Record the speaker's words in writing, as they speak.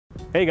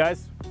Hey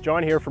guys,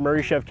 John here from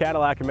Murray Chef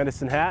Cadillac in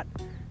Medicine Hat.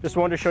 Just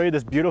wanted to show you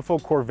this beautiful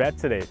Corvette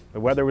today. The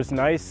weather was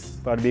nice,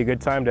 thought it'd be a good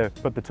time to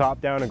put the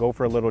top down and go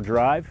for a little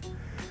drive.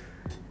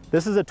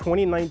 This is a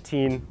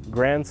 2019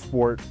 Grand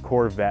Sport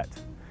Corvette.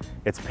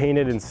 It's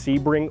painted in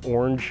Sebring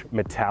orange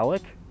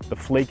metallic. The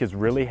flake is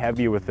really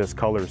heavy with this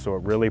color, so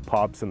it really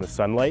pops in the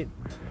sunlight.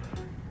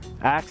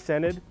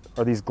 Accented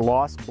are these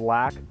gloss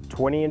black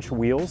 20-inch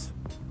wheels,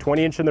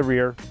 20-inch in the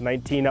rear,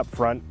 19 up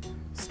front,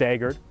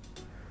 staggered.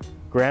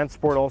 Grand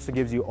Sport also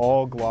gives you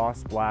all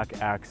gloss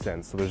black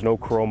accents, so there's no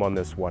chrome on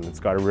this one. It's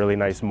got a really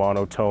nice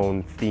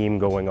monotone theme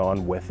going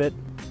on with it.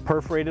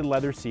 Perforated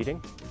leather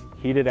seating,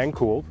 heated and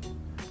cooled,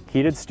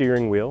 heated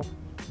steering wheel,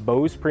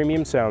 Bose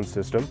premium sound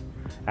system,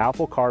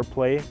 Apple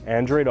CarPlay,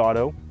 Android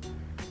Auto.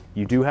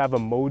 You do have a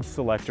mode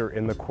selector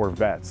in the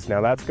Corvettes. Now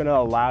that's going to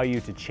allow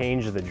you to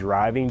change the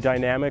driving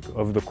dynamic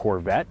of the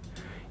Corvette.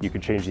 You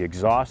can change the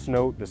exhaust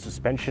note, the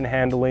suspension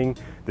handling,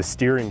 the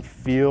steering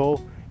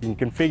feel. You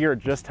can configure it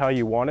just how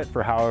you want it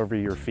for however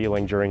you're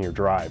feeling during your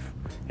drive.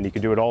 And you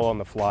can do it all on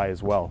the fly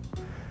as well.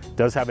 It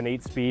does have an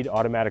 8-speed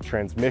automatic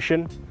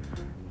transmission.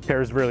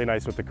 Pairs really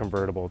nice with the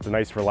convertible. It's a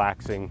nice,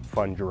 relaxing,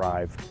 fun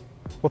drive.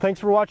 Well, thanks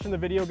for watching the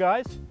video,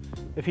 guys.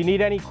 If you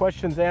need any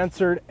questions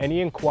answered,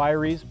 any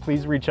inquiries,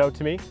 please reach out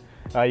to me.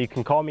 You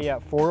can call me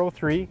at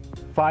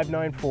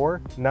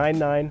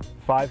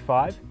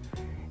 403-594-9955.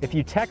 If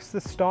you text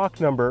the stock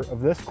number of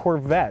this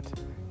Corvette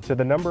to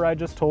the number I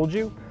just told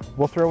you,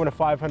 we'll throw in a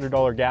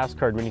 $500 gas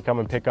card when you come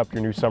and pick up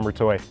your new summer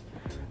toy.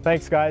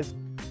 Thanks, guys.